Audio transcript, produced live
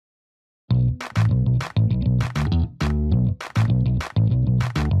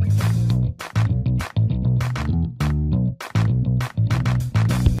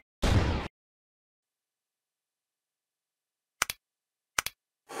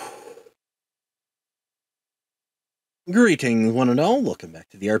Greetings, one and all. Welcome back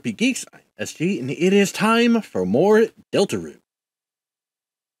to the RP Geeks. I'm SG, and it is time for more Deltarune.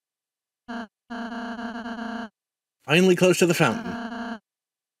 Finally close to the fountain.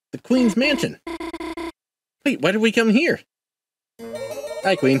 The Queen's mansion. Wait, why did we come here?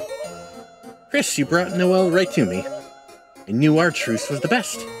 Hi, Queen. Chris, you brought Noelle right to me. I knew our truce was the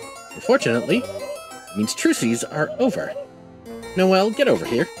best. Unfortunately, it means truces are over. Noelle, get over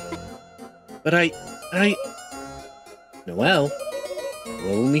here. But Noelle,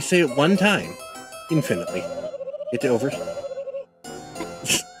 we'll only say it one time. Infinitely. Get over.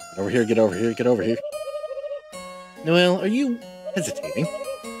 Get over here, get over here, get over here. Noelle, are you hesitating?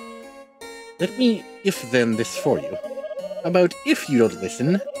 Let me if-then this for you. How about if you don't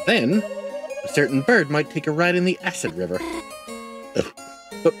listen, then a certain bird might take a ride in the acid river.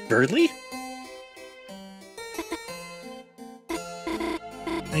 But Berdly?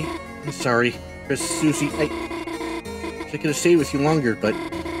 I'm sorry, Chris, Susie, I could have stayed with you longer, but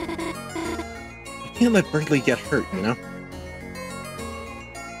I can't let Berdly get hurt, you know?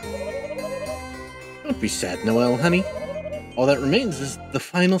 Don't be sad, Noelle, honey. All that remains is the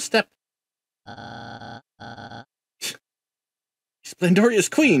final step. Splendorious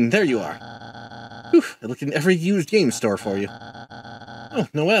Queen, there you are. Whew, I looked in every used game store for you. Oh,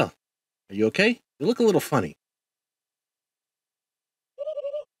 Noelle, are you okay? You look a little funny.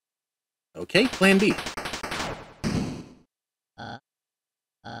 Okay, plan B.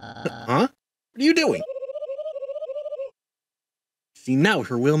 Huh? What are you doing? See, now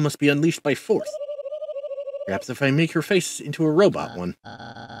her will must be unleashed by force. Perhaps if I make her face into a robot one.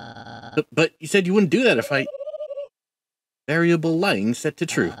 But you said you wouldn't do that if I... Variable lying set to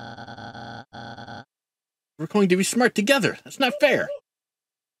true. We're going to be smart together. That's not fair.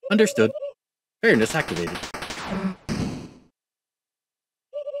 Understood. Fairness activated.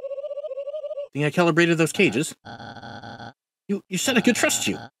 Think I calibrated those cages? You said I could trust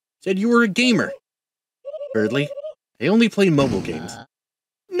you. Said you were a gamer. Berdly, I only play mobile games.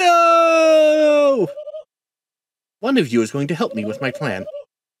 No! One of you is going to help me with my plan.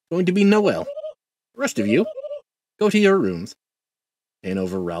 Going to be Noelle. The rest of you, go to your rooms. And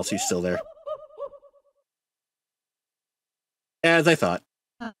over, Ralsei's still there. As I thought.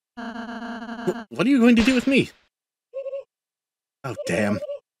 What are you going to do with me? Oh, damn.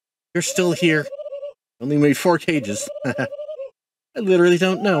 You're still here. Only made 4 cages. I literally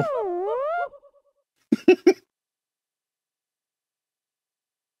don't know.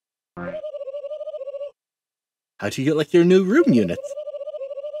 How'd you get like your new room units?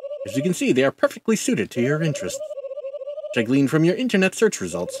 As you can see, they are perfectly suited to your interests, which I gleaned from your internet search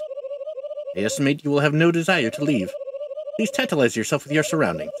results. I estimate you will have no desire to leave. Please tantalize yourself with your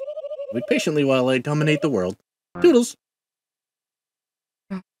surroundings. Wait patiently while I dominate the world. Doodles!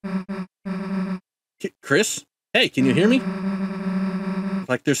 Chris? Hey, can you hear me?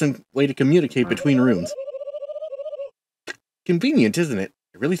 Like there's some way to communicate between rooms. Convenient, isn't it?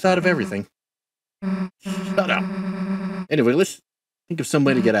 I really thought of everything. Shut up. Anyway, let's think of some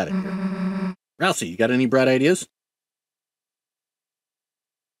way to get out of here. Ralsei, you got any bright ideas?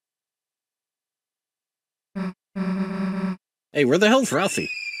 Hey, where the hell's Ralsei?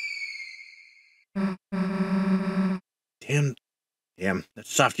 Damn, that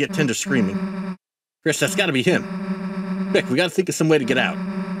soft yet tender screaming. Chris, that's gotta be him. Quick, we gotta think of some way to get out.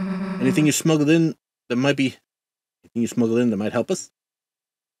 Anything you smuggled in that might help us?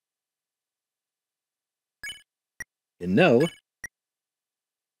 You know.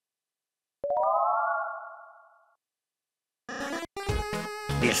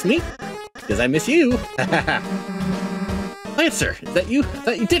 Yes, me? Because I miss you. Lancer, is that you? I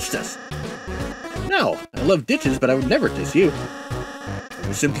thought you ditched us. No, I love ditches, but I would never diss you. I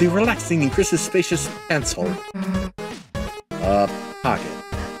was simply relaxing in Chris's spacious pants hole. Pocket.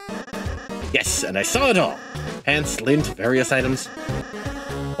 Yes, and I saw it all. Pants, lint, various items.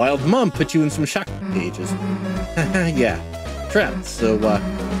 Wild Mom put you in some shock cages. Yeah, trapped, so,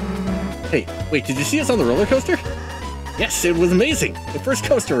 Hey, wait, did you see us on the roller coaster? Yes, it was amazing. The first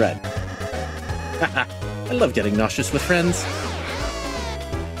coaster ride. I love getting nauseous with friends.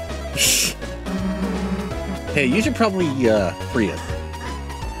 Hey, you should probably, free us.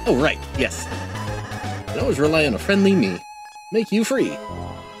 Oh, right, yes. You can always rely on a friendly me. Make you free.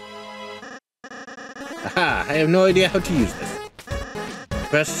 Aha, I have no idea how to use this.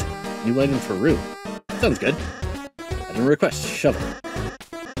 Request new item for room. Sounds good. Item request, shovel.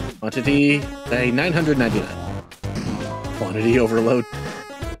 Quantity, say 999. Quantity overload.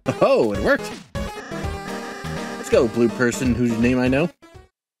 Oh, it worked. Let's go, blue person whose name I know.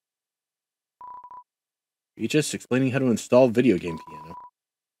 Just explaining how to install video game piano.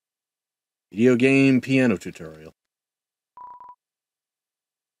 Video game piano tutorial.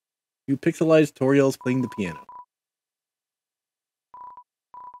 You pixelized Toriel's playing the piano.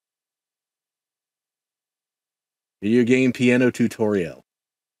 Video game piano tutorial.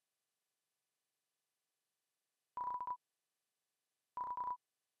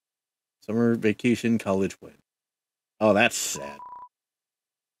 Summer vacation college win. Oh, that's sad.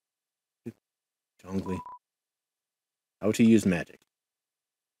 Jongly. How to use magic.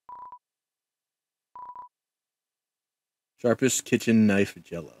 Sharpest kitchen knife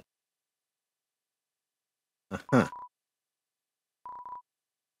jello. Uh-huh.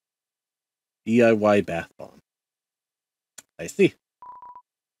 DIY bath bomb. I see.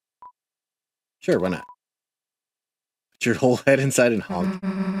 Sure, why not? Put your whole head inside and honk.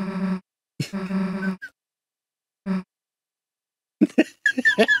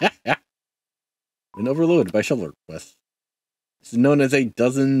 Been overloaded by shovel requests. This is known as a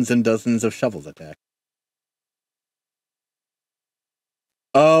dozens and dozens of shovels attack.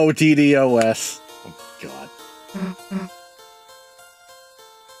 Oh, DDoS. Oh, God.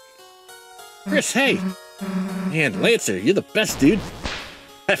 Chris, hey! Man, Lancer, you're the best, dude.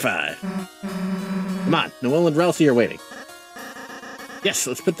 High five. Come on, Noelle and Ralphie are waiting. Yes,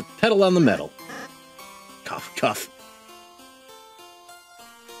 let's put the pedal on the metal. Cough, cough.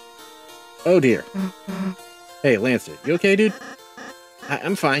 Oh, dear. Hey, Lancer, you okay, dude?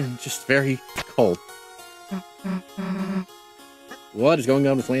 I'm fine, just very cold. What is going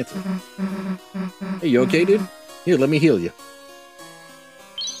on with Lancer? Hey, you okay, dude? Here, let me heal you.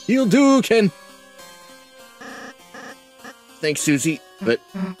 Heal Ken! Thanks, Susie, but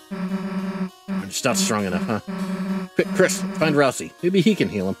I'm just not strong enough, huh? Quick, Chris, find Rousey. Maybe he can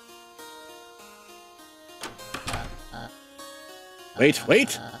heal him. Wait,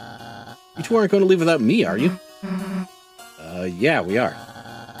 wait! You two aren't going to leave without me, are you? Yeah, we are.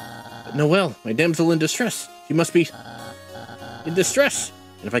 But Noelle, my damsel in distress. She must be in distress.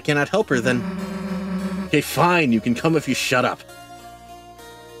 And if I cannot help her, then... Okay, fine, you can come if you shut up.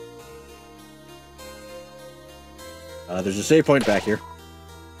 There's a save point back here.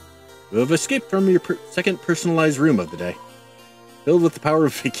 You have escaped from your second personalized room of the day. Filled with the power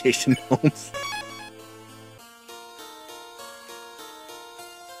of vacation homes.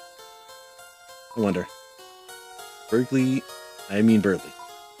 I wonder. Berdly, I mean Berdly.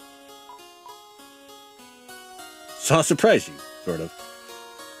 So I'll surprise you, sort of.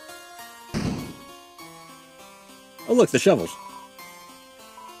 Oh look, the shovels.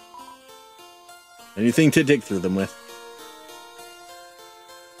 Anything to dig through them with.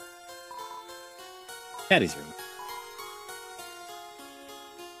 Patty's room.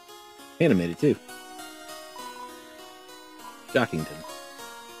 Animated too. Jockington.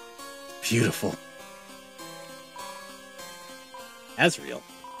 Beautiful. Asriel.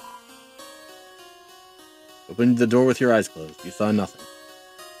 Opened the door with your eyes closed. You saw nothing.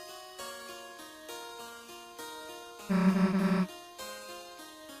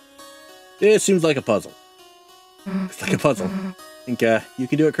 It seems like a puzzle. It's like a puzzle. Think you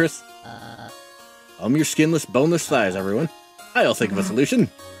can do it, Chris? Your skinless, boneless thighs, everyone. I'll think of a solution.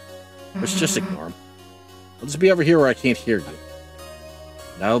 Let's just ignore him. I'll just be over here where I can't hear you.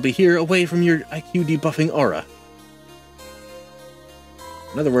 And I'll be here away from your IQ debuffing aura.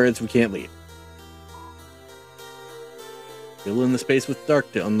 In other words, we can't leave. Fill in the space with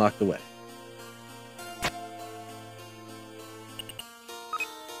dark to unlock the way.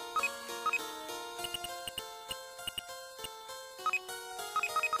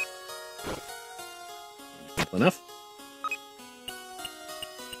 Simple enough.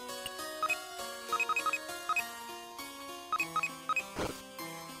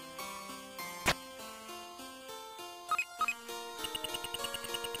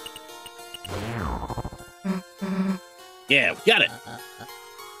 Yeah, we got it.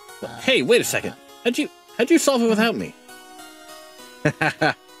 Hey, wait a second. How'd you solve it without me?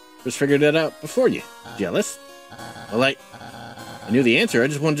 Just figured it out before you. Jealous? Well, I knew the answer. I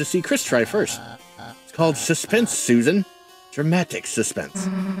just wanted to see Chris try first. It's called suspense, Susan. Dramatic suspense.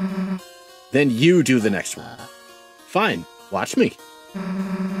 Then you do the next one. Fine. Watch me.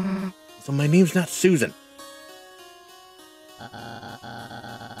 So my name's not Susan.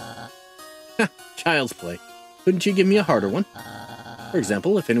 Child's play. Couldn't you give me a harder one? For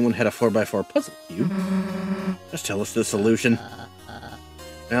example, if anyone had a 4x4 puzzle cube, just tell us the solution.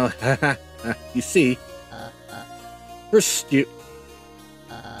 Well, you see, first you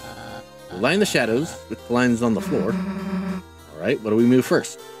line the shadows with the lines on the floor. Alright, what do we move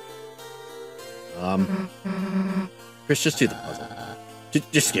first? Chris, just do the puzzle.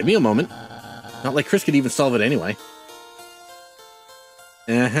 Just give me a moment. Not like Chris could even solve it anyway.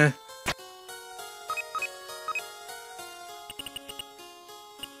 Uh-huh.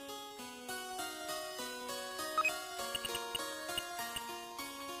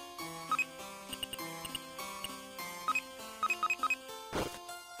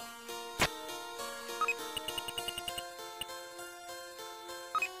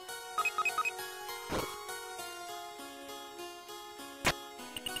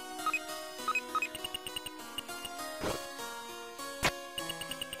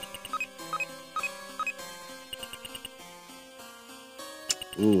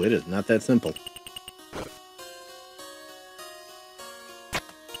 Ooh, it is not that simple.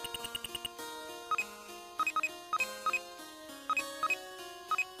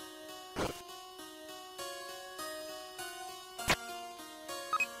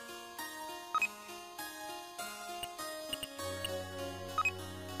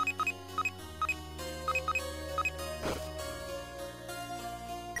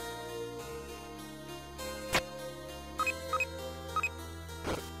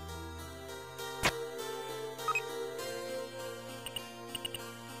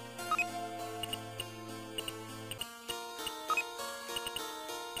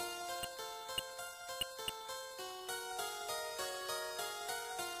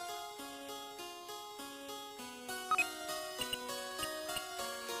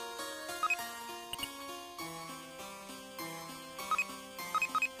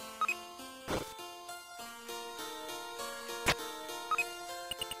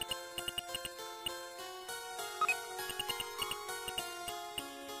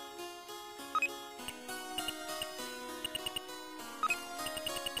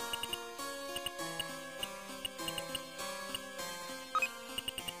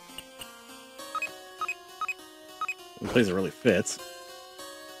 One place it really fits.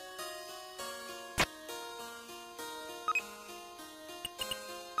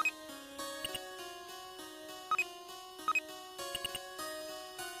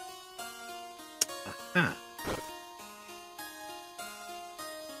 Aha.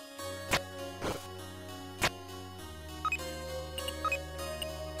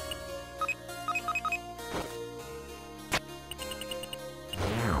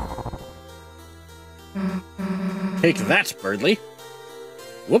 Take that, Berdly.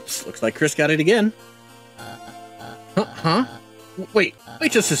 Whoops, looks like Chris got it again. Huh? Wait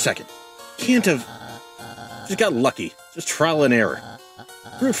just a second. Can't have... Just got lucky. Just trial and error.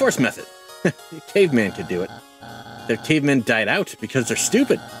 Brute force method. Caveman could do it. The cavemen died out because they're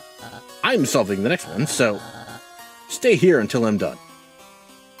stupid. I'm solving the next one, so... Stay here until I'm done.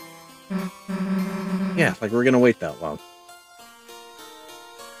 Yeah, like we're gonna wait that long.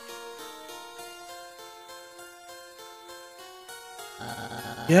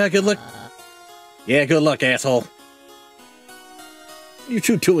 Yeah, good luck. Yeah, good luck, asshole. What are you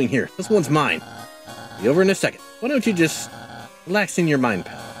two doing here? This one's mine. Be over in a second. Why don't you just relax in your mind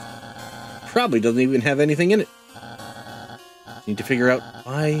palace? Probably doesn't even have anything in it. Just need to figure out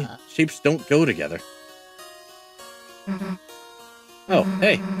why shapes don't go together. Oh,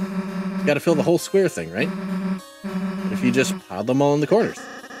 hey. You gotta fill the whole square thing, right? What if you just pile them all in the corners?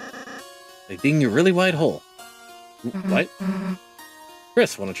 Like digging a really wide hole. What?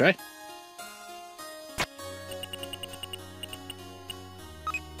 Chris, wanna try?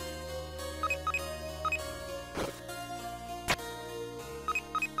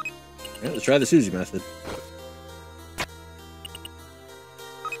 Yeah, let's try the Susie method.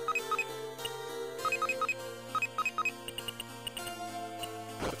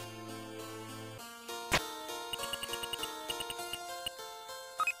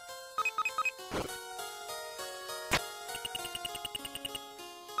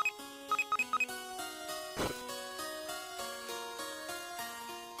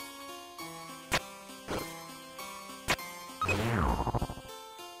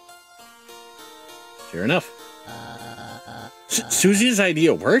 Sure enough. Susie's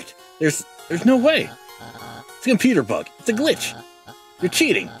idea worked? There's no way. It's a computer bug. It's a glitch. You're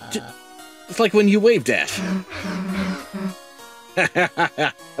cheating. It's like when you wave dash.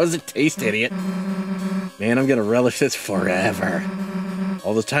 That was a taste, idiot. Man, I'm gonna relish this forever.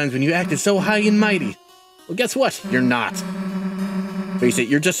 All those times when you acted so high and mighty. Well, guess what? You're not. Face it,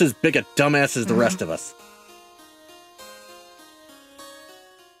 you're just as big a dumbass as the rest of us.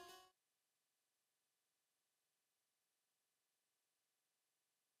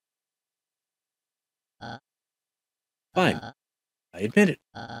 Fine. I admit it.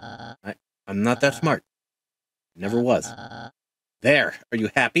 I'm not that smart. Never was. There. Are you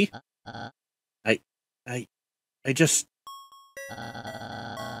happy? I just...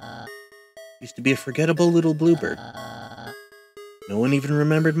 used to be a forgettable little bluebird. No one even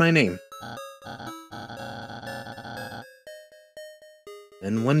remembered my name.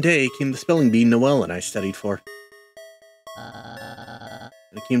 Then one day came the spelling bee Noelle and I studied for.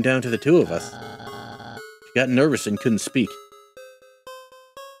 When it came down to the two of us, she got nervous and couldn't speak.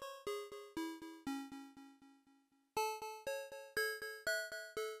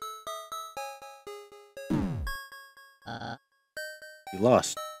 She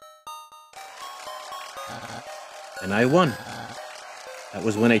lost. And I won. That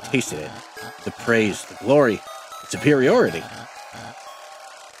was when I tasted it. The praise, the glory, the superiority.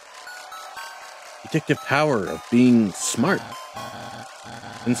 addictive power of being smart.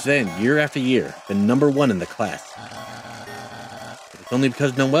 Since then, year after year, been #1 in the class. But it's only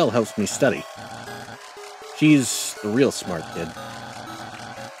because Noelle helps me study. She's the real smart kid.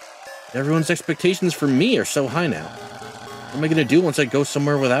 Everyone's expectations for me are so high now. What am I gonna do once I go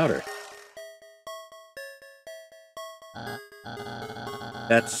somewhere without her?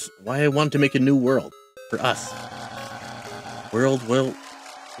 That's why I want to make a new world. For us. World will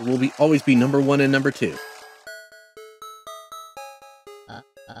always be #1 and #2.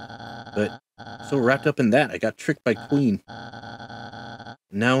 But so wrapped up in that, I got tricked by Queen.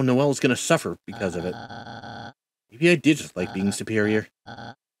 Now Noelle's gonna suffer because of it. Maybe I did just like being superior.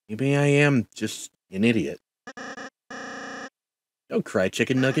 Maybe I am just an idiot. Don't cry,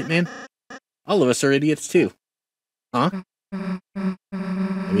 chicken nugget man. All of us are idiots too. Huh?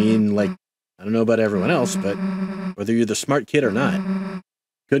 I mean, like, I don't know about everyone else, but whether you're the smart kid or not,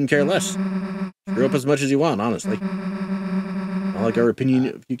 couldn't care less. Screw up as much as you want, honestly. Not like our opinion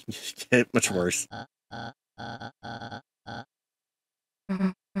of you can get much worse. Yeah?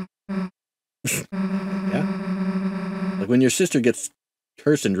 Like when your sister gets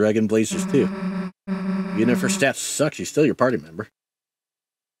cursed in Dragon Blazers too. Even if her stats suck, she's still your party member.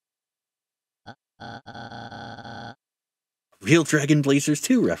 Real Dragon Blazers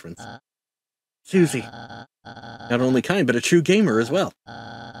 2 reference. Susie. Not only kind, but a true gamer as well.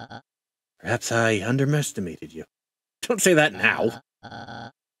 Perhaps I underestimated you. Don't say that now.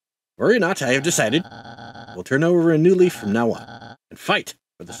 Worry not, I have decided. We'll turn over a new leaf from now on, and fight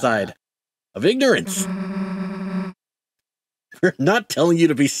for the side of ignorance. We're not telling you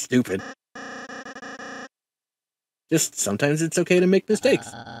to be stupid. Just sometimes it's okay to make mistakes.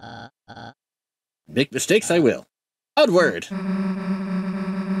 Make mistakes I will. Onward!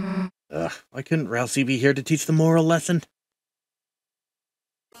 Why couldn't Rousey be here to teach the moral lesson?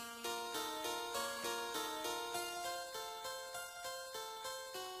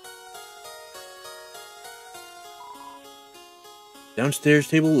 Downstairs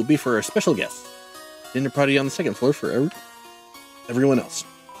table will be for our special guests. Dinner party on the 2nd floor for everyone else.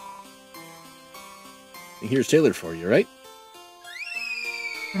 And here's tailored for you, right?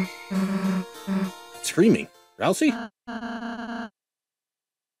 Screaming. Rousey?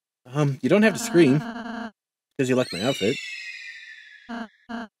 You don't have to scream. Because you like my outfit.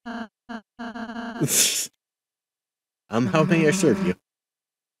 How may I serve you?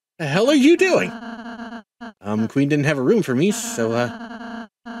 The hell are you doing? Queen didn't have a room for me, so,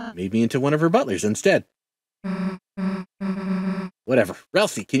 made me into one of her butlers instead. Whatever.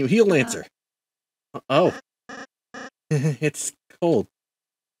 Rousey, can you heal Lancer? Oh. It's cold.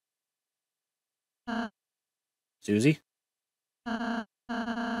 Susie?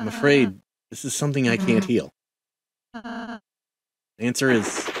 I'm afraid this is something I can't heal. The answer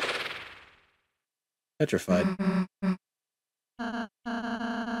is petrified.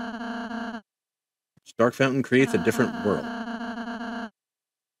 Each dark fountain creates a different world. A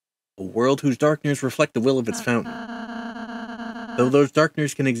world whose darkness reflect the will of its fountain. Though those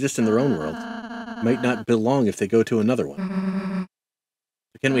darkness can exist in their own world, might not belong if they go to another one.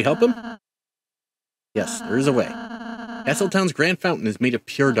 So can we help them? Yes, there is a way. Castletown's Grand Fountain is made of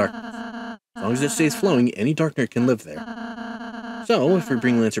pure darkness. As long as it stays flowing, any darkner can live there. So, if we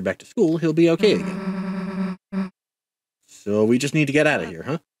bring Lancer back to school, he'll be okay again. So we just need to get out of here,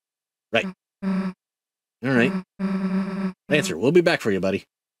 huh? Right. Alright. Lancer, we'll be back for you, buddy.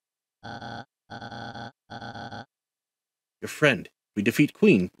 Your friend. If we defeat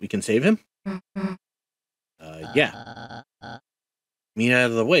Queen, we can save him? Yeah. Me out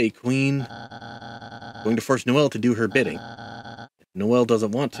of the way, Queen. Going to force Noelle to do her bidding. If Noelle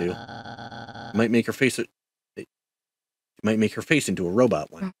doesn't want to, it might make her face into a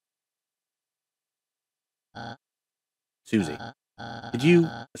robot one. Susie, could you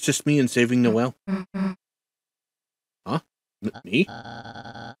assist me in saving Noelle? Huh? Me?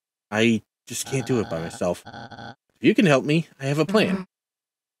 I just can't do it by myself. If you can help me, I have a plan.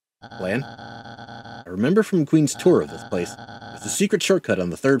 Plan? I remember from Queen's tour of this place, there's a secret shortcut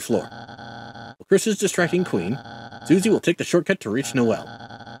on the 3rd floor. While Chris is distracting Queen, Susie will take the shortcut to reach Noelle.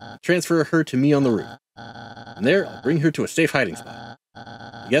 Transfer her to me on the roof. From there, I'll bring her to a safe hiding spot.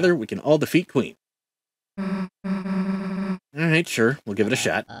 Together, we can all defeat Queen. Alright, sure, we'll give it a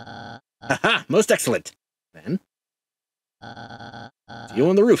shot. Haha, most excellent! Then, see you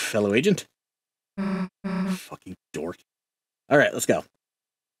on the roof, fellow agent. Fucking dork. Alright, let's go.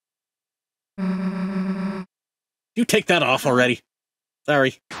 You take that off already.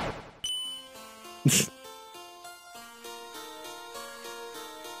 Sorry.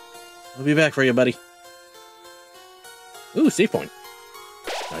 I'll be back for you, buddy. Ooh, save point.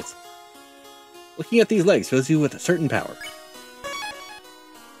 Nice. Looking at these legs fills you with a certain power.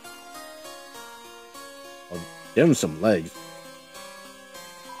 I'll give him some legs.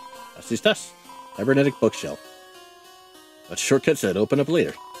 That's his test. Cybernetic bookshelf. But shortcut said open up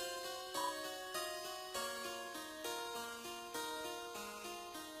later.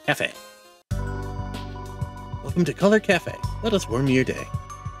 Cafe. Welcome to Color Cafe. Let us warm your day.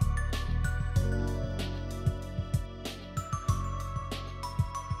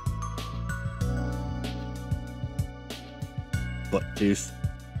 Butt juice.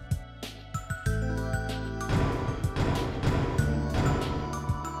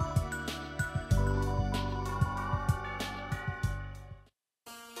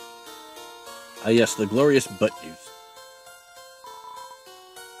 Ah yes, the glorious butt juice.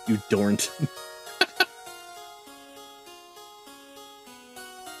 You dorn't.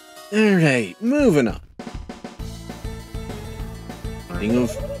 Alright, moving on.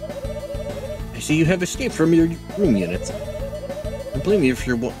 I see you have escaped from your room units. Don't blame me if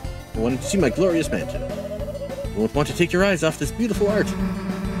you're wanting to see my glorious mansion. You won't want to take your eyes off this beautiful art.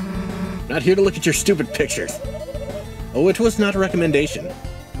 I'm not here to look at your stupid pictures. Oh, it was not a recommendation.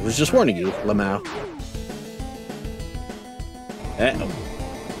 I was just warning you, Lamau. Uh-oh.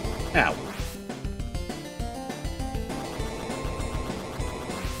 Ow.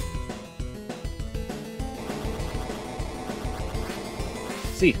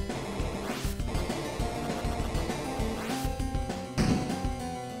 See.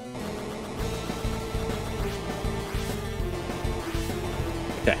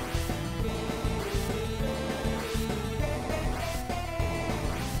 Okay.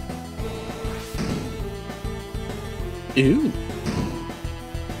 Ooh.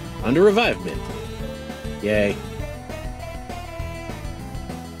 Under revivement. Yay.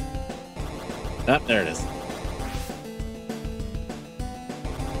 Ah, there it is.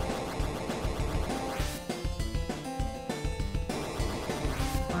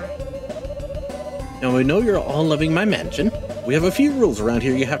 Now I know you're all loving my mansion. We have a few rules around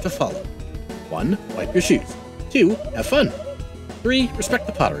here you have to follow. 1. Wipe your shoes. 2. Have fun. 3. Respect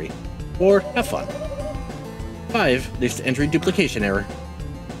the pottery. 4. Have fun. 5. There's entry duplication error.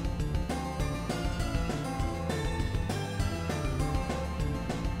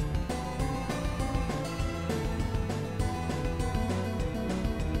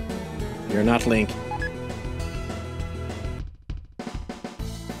 You're not Link.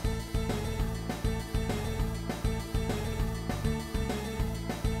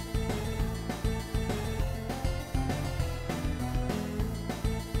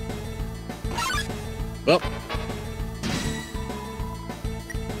 Well.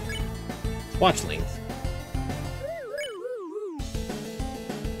 Watchlings.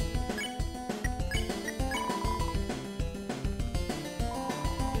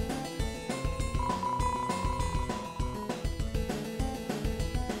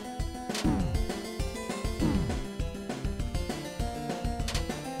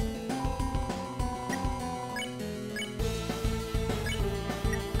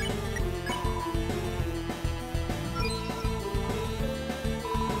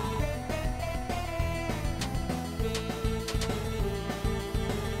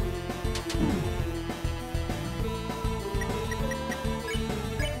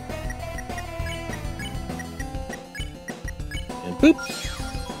 Boop.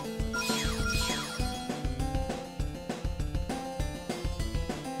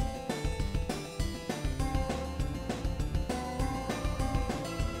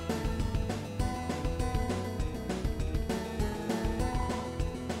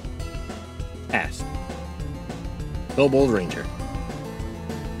 Pass. Kobold Ranger.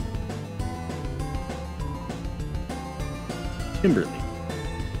 Kimberly.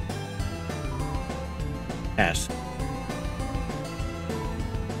 Pass.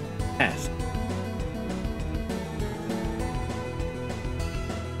 Pass.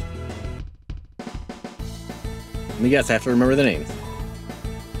 Let me guess, I have to remember the names.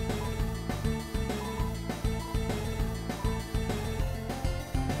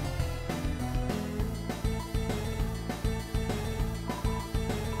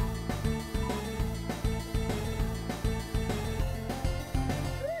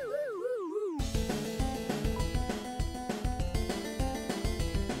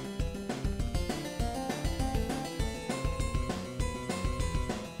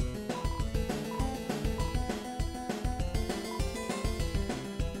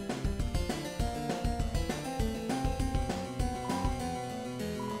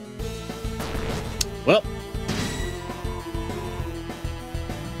 Well,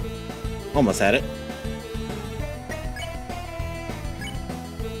 almost had it.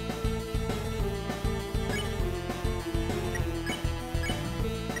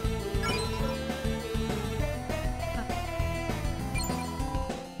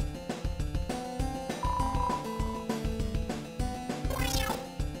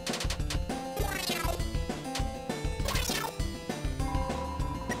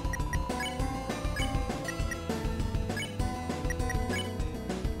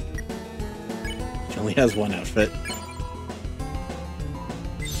 She only has one outfit.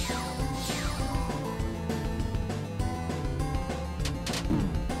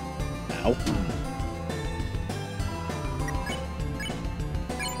 Ow.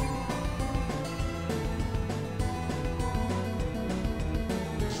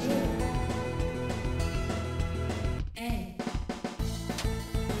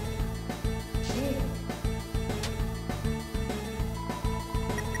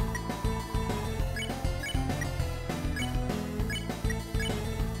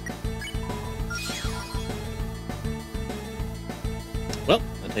 Well,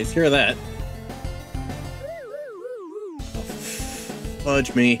 that takes care of that. Oh,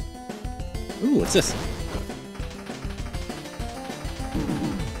 fudge me. Ooh, what's this?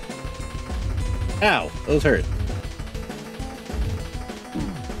 Ow, those hurt.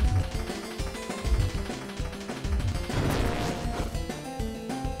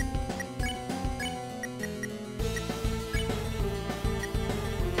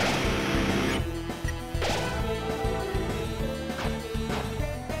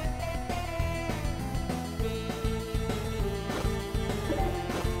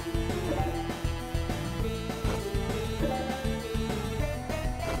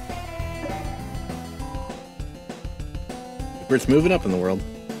 It's moving up in the world.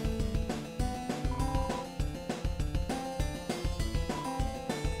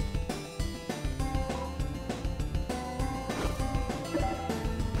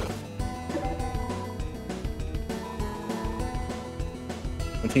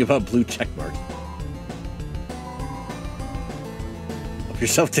 One thing about blue check marks. Help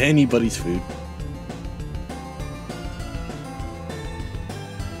yourself to anybody's food.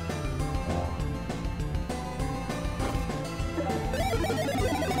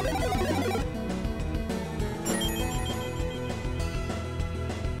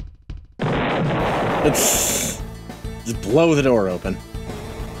 Let's just blow the door open.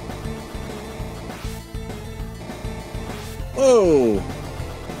 Whoa!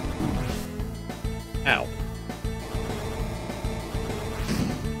 Ow.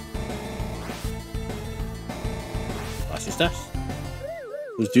 Lossy stuff.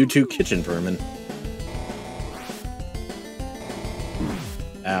 It was due to kitchen vermin.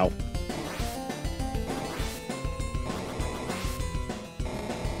 Ow.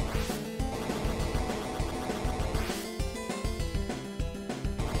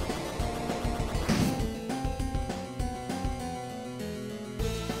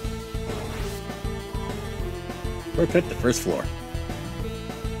 Or pick the first floor.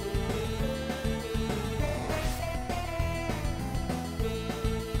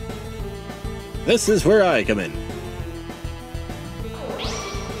 This is where I come in.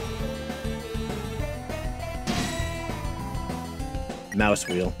 Mouse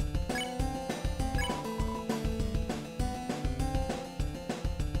wheel.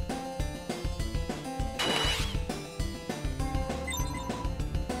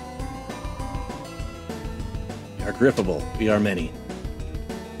 We are grippable. We are many.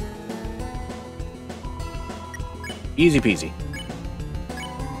 Easy peasy.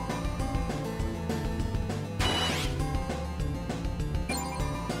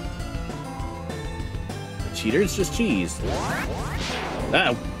 The cheater's just cheese.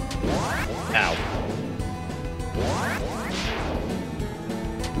 Ow. Ow.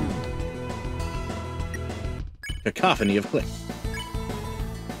 Cacophony of clicks.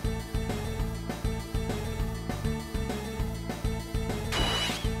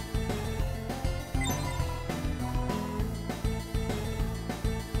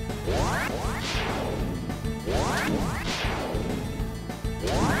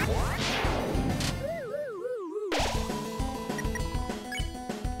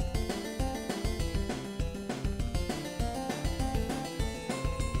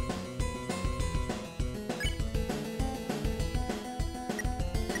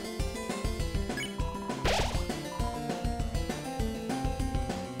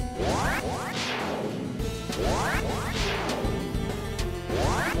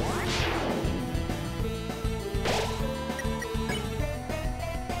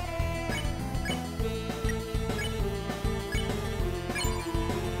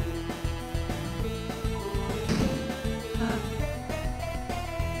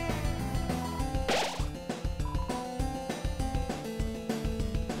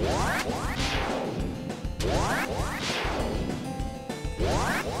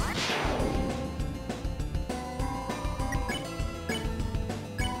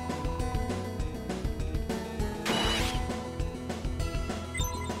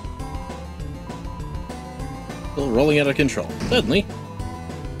 Still rolling out of control. Suddenly,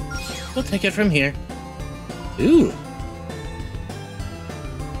 We'll take it from here. Ooh.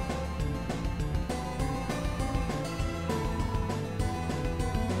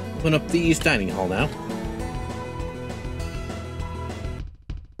 Open up the East Dining Hall now.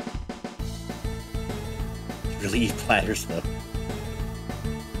 Really eat platters, though.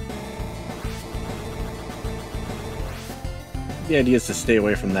 The idea is to stay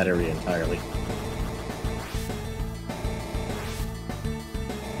away from that area entirely.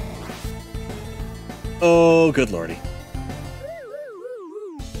 Oh, good lordy.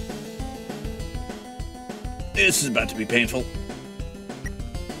 This is about to be painful.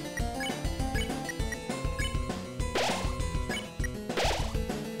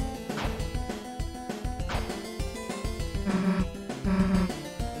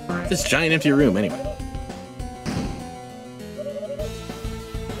 This giant empty room, anyway.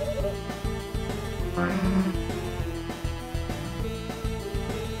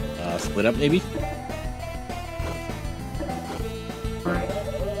 Split up, maybe?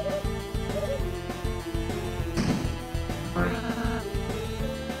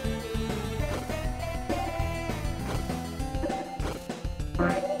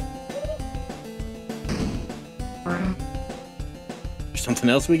 There's something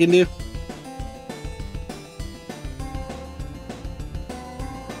else we can do?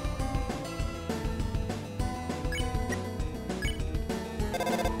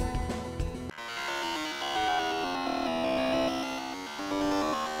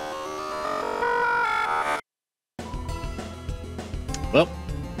 Well.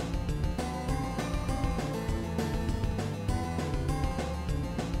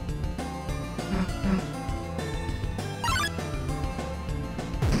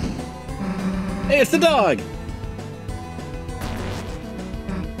 Hey, it's the dog!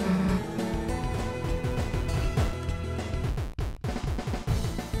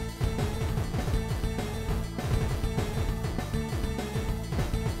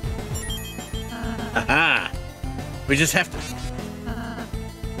 Aha! We just have to...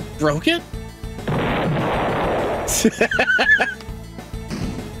 Broke it?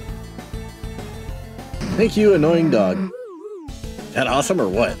 Thank you, annoying dog. That awesome or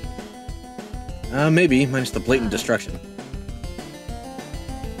what? Maybe, minus the blatant destruction.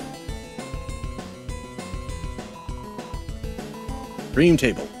 Dream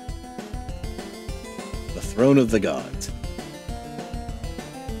table. The throne of the gods.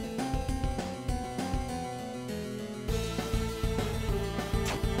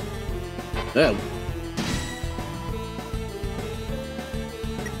 Oh.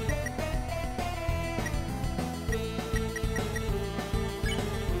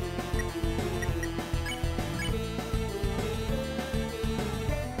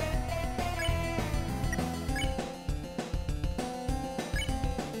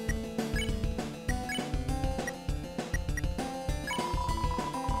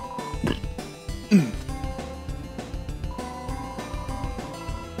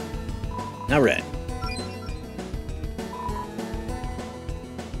 All right.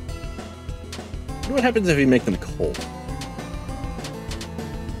 What happens if you make them cold?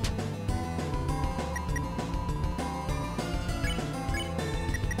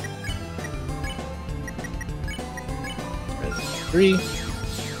 There's 3.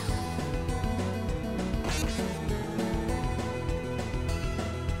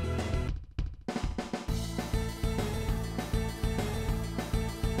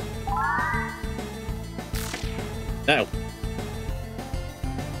 Ow.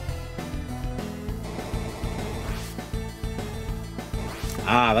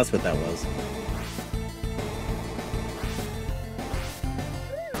 Ah, that's what that was.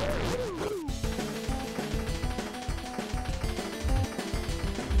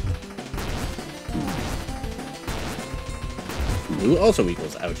 Blue also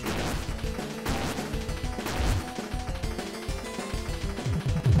equals ouchie.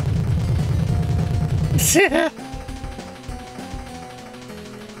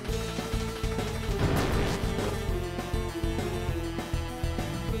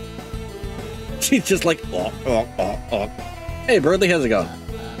 She's just like, oh. Hey, Berdly, how's it going?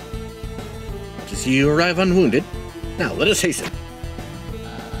 To see you arrive unwounded. Now, let us hasten.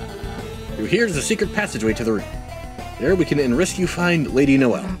 Through here is a secret passageway to the room. There we can in risk you find Lady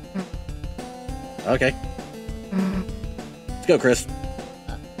Noelle. Okay. Let's go, Chris.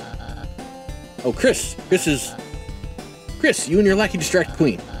 Oh, Chris, you and your lackey distract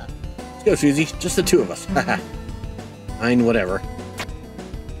Queen. Let's go, Susie. Just the two of us. Haha. Fine, whatever.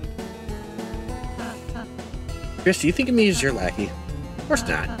 Chris, do you think of me as your lackey? Of course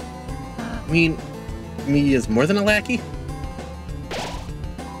not. I mean, me as more than a lackey?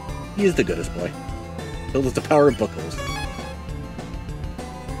 He is the goodest boy. Filled with the power of bookles.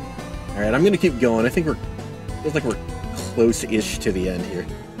 Alright, I'm gonna keep going. I think feels like we're close-ish to the end here.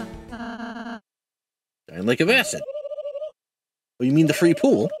 Giant lake of acid. Oh, you mean the free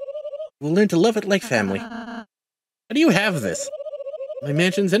pool? We'll learn to love it like family. How do you have this? My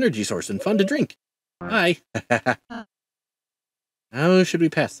mansion's energy source and fun to drink. Hi. How should we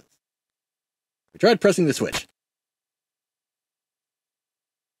pass this? We tried pressing the switch.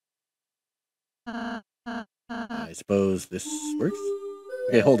 I suppose this works?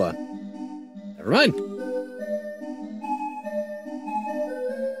 Okay, hold on. Never mind.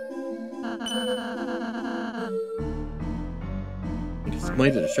 It's a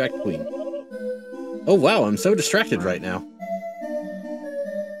way to distract Queen. Oh wow, I'm so distracted right now.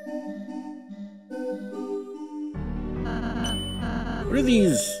 What are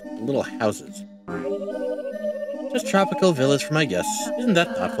these little houses? Just tropical villas for my guests. Isn't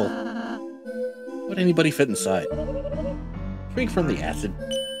that thoughtful? Would anybody fit inside? Drink from the acid.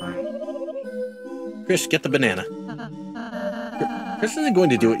 Chris, get the banana. Chris isn't going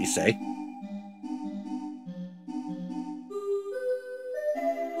to do what you say.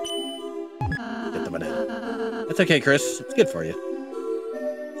 Get the banana. It's okay, Chris. It's good for you.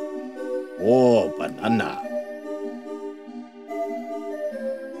 Oh, banana.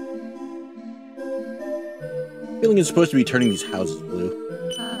 Feeling is supposed to be turning these houses blue.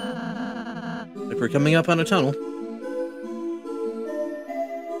 Like we're coming up on a tunnel.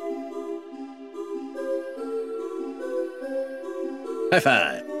 High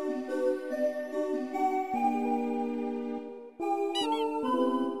five!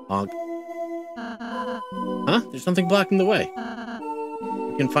 Honk. Huh? There's something blocking the way.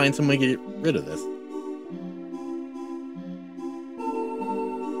 We can find some way to get rid of this.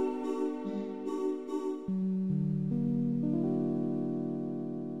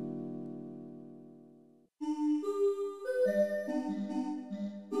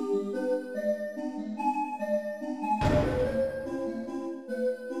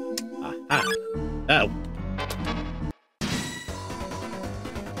 Oh.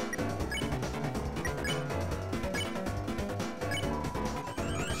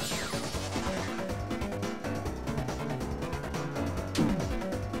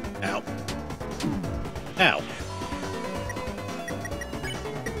 Ow. Ow.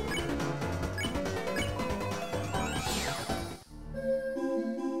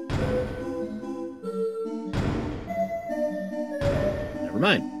 Never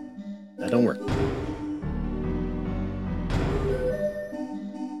mind. That don't work.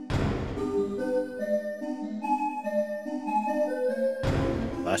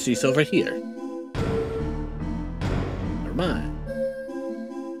 She's over here. Never mind.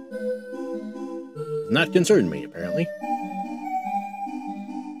 Does not concern me, apparently.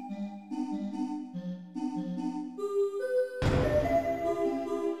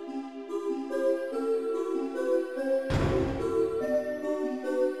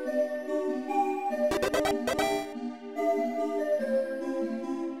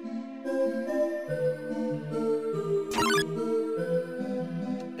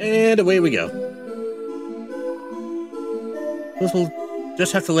 And away we go. Suppose we'll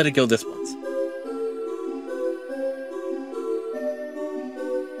just have to let it go this once.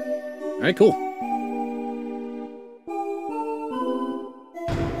 Alright, cool.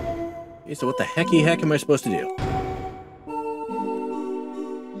 Okay, so what the hecky heck am I supposed to do?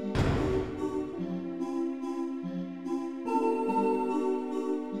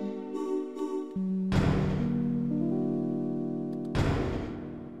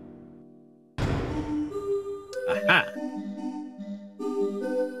 Aha!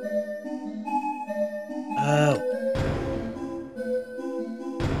 Oh.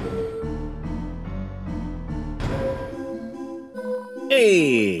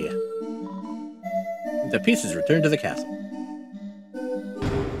 Hey! The pieces return to the castle.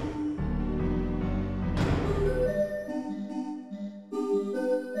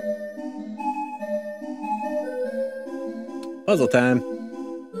 Puzzle time.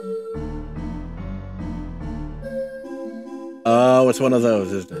 Oh, it's one of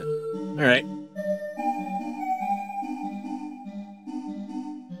those, isn't it? All right.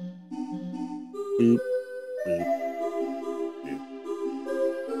 Boop, boop, boop.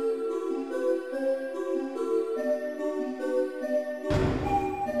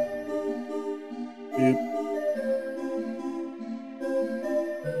 Boop.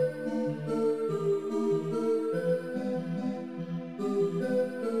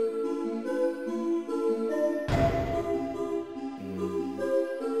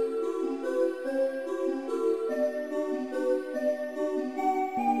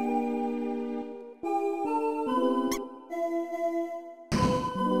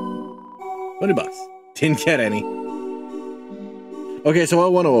 $20. Didn't get any. Okay, so I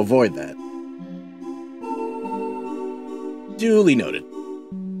want to avoid that. Duly noted.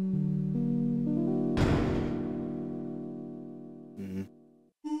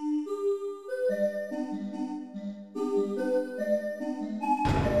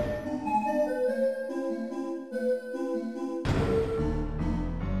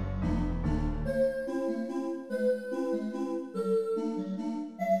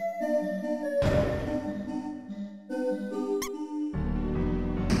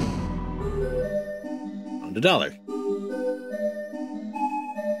 $1.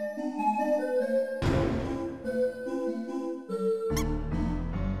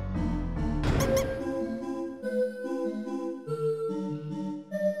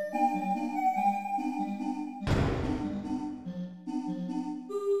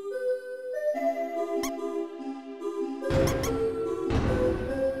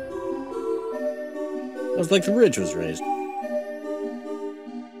 It was like the bridge was raised.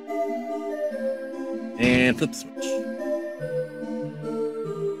 And flip switch.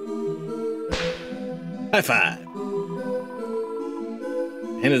 High five.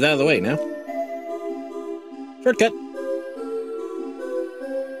 Hand is out of the way now. Shortcut.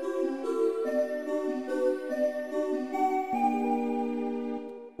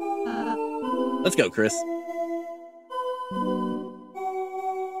 Let's go, Chris.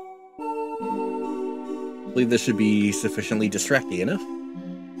 I believe this should be sufficiently distracting enough.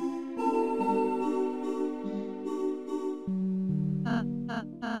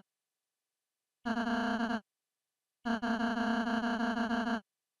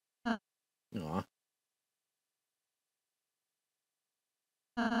 Aw.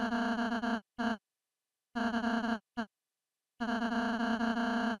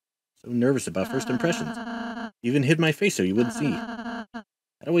 So nervous about first impressions. Even hid my face so you wouldn't see. How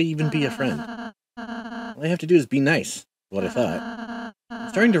do I even be a friend? All I have to do is be nice, is what I thought. I'm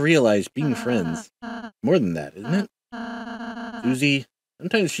starting to realize being friends, more than that, isn't it? Susie,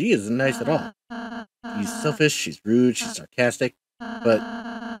 sometimes she isn't nice at all. She's selfish, she's rude, she's sarcastic, but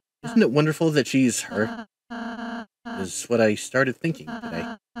isn't it wonderful that she's her? Is what I started thinking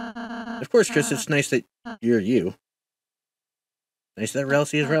today. Of course, Chris, it's nice that you're you. Nice that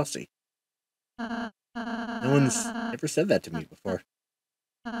Ralsei is Ralsei. No one's ever said that to me before.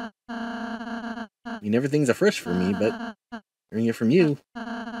 I mean, everything's a first for me, but hearing it from you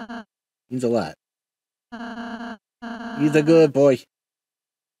means a lot. He's a good boy.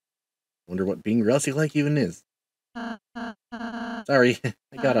 Wonder what being Ralsei like even is. Sorry,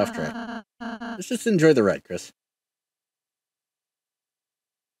 I got off track. Let's just enjoy the ride, Chris.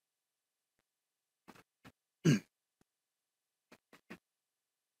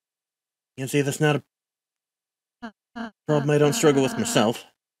 Can't say that's not a problem I don't struggle with myself.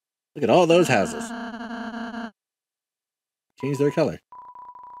 Look at all those houses. Change their color.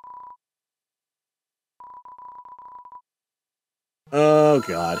 Oh,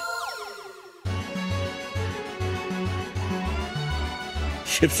 God.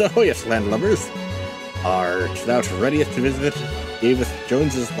 Ships ahoy, us landlubbers. Art thou readiest to visit Davis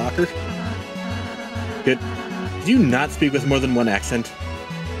Jones's locker? Did you not speak with more than one accent?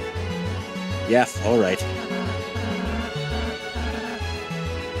 Yes, all right.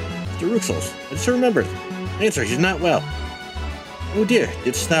 Mr. Ruxels, I just remembered. Answer, he's not well. Oh dear,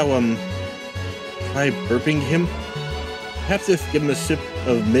 didst thou, try burping him? Perhaps if give him a sip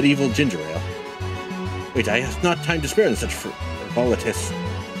of medieval ginger ale. Wait, I have not time to spare in such frivolities.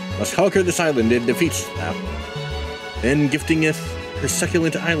 Must conquer this island in defeat thou. Then giftingeth her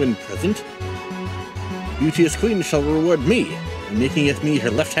succulent island present, beauteous queen shall reward me, and makingeth me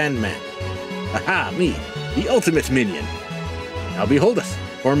her left-hand man. Aha, me, the ultimate minion. Now beholdeth,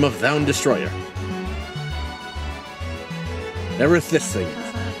 form of thou destroyer. Never this thing.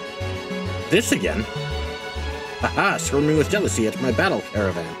 This again? Aha, swarming with jealousy at my battle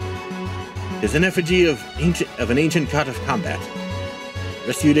caravan. 'Tis an effigy of an ancient god of combat.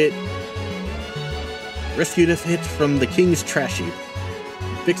 Rescuedeth it from the king's trash heap.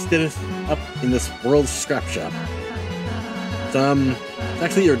 Fixed it up in this world's scrap shop. It's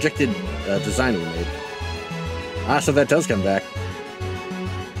actually a rejected design we made. Ah, so that does come back.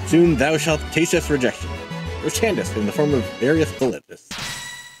 Soon thou shalt tasteth rejection. First-handest in the form of various bulletness.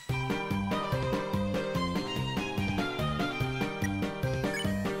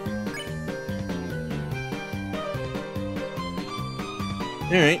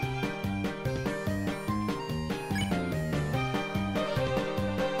 Alright.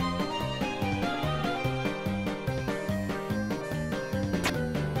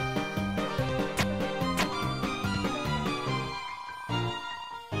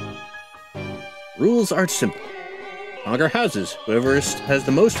 Rules are simple. Conquer houses. Whoever has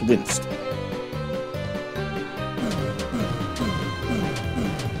the most wins.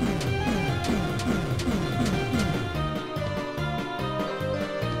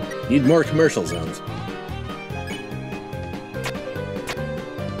 Need more commercial zones.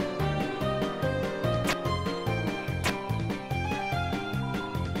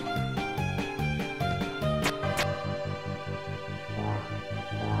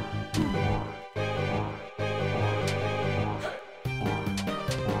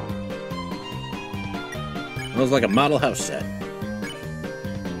 Smells like a model house set.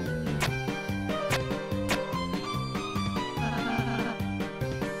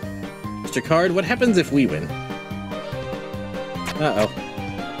 Mr. Card, what happens if we win? Uh-oh.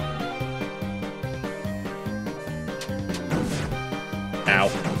 Ow.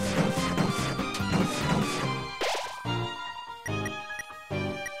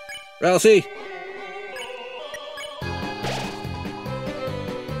 Ralsei!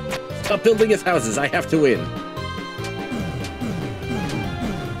 Stop building his houses, I have to win.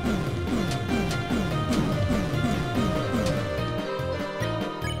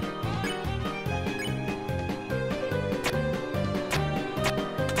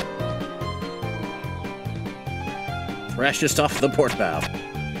 Crashed off the port bow.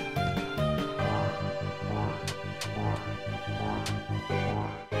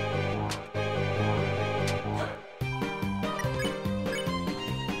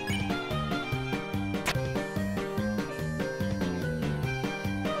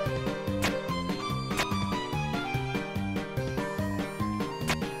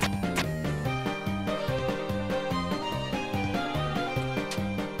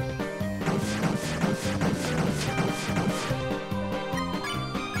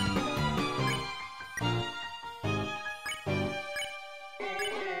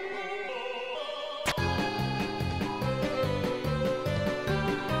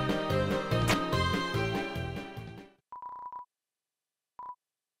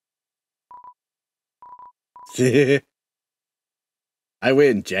 I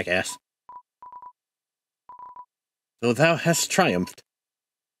win, jackass. So thou hast triumphed.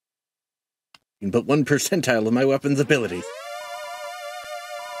 In but 1 percentile of my weapon's abilities.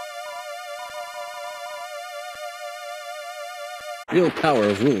 Real power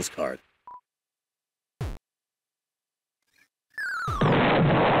of rules card.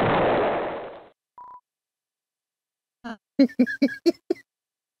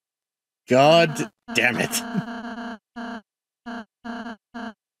 God damn it.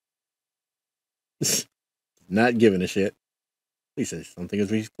 Not giving a shit. Please say something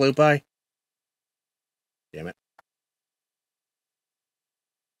as we float by. Damn it.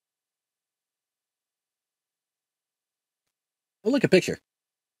 Oh, look, a picture.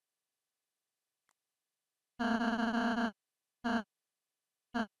 Oh,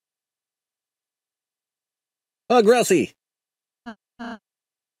 Ralsei!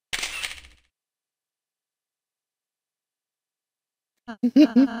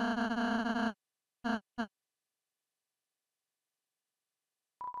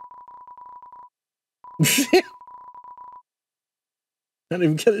 Not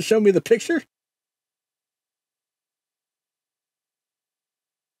even gonna show me the picture?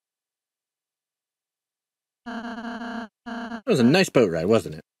 That was a nice boat ride,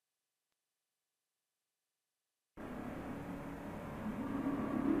 wasn't it?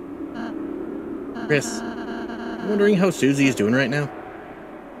 Chris, I'm wondering how Susie is doing right now.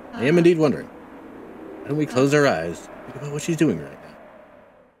 I am indeed wondering. Why don't we close our eyes and think about what she's doing right now?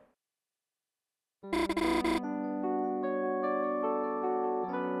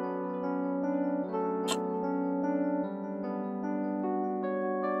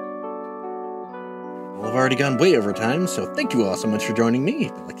 Well, I've already gone way over time, so thank you all so much for joining me.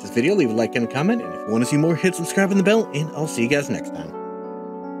 If you like this video, leave a like and a comment, and if you want to see more, hit subscribe and the bell, and I'll see you guys next time.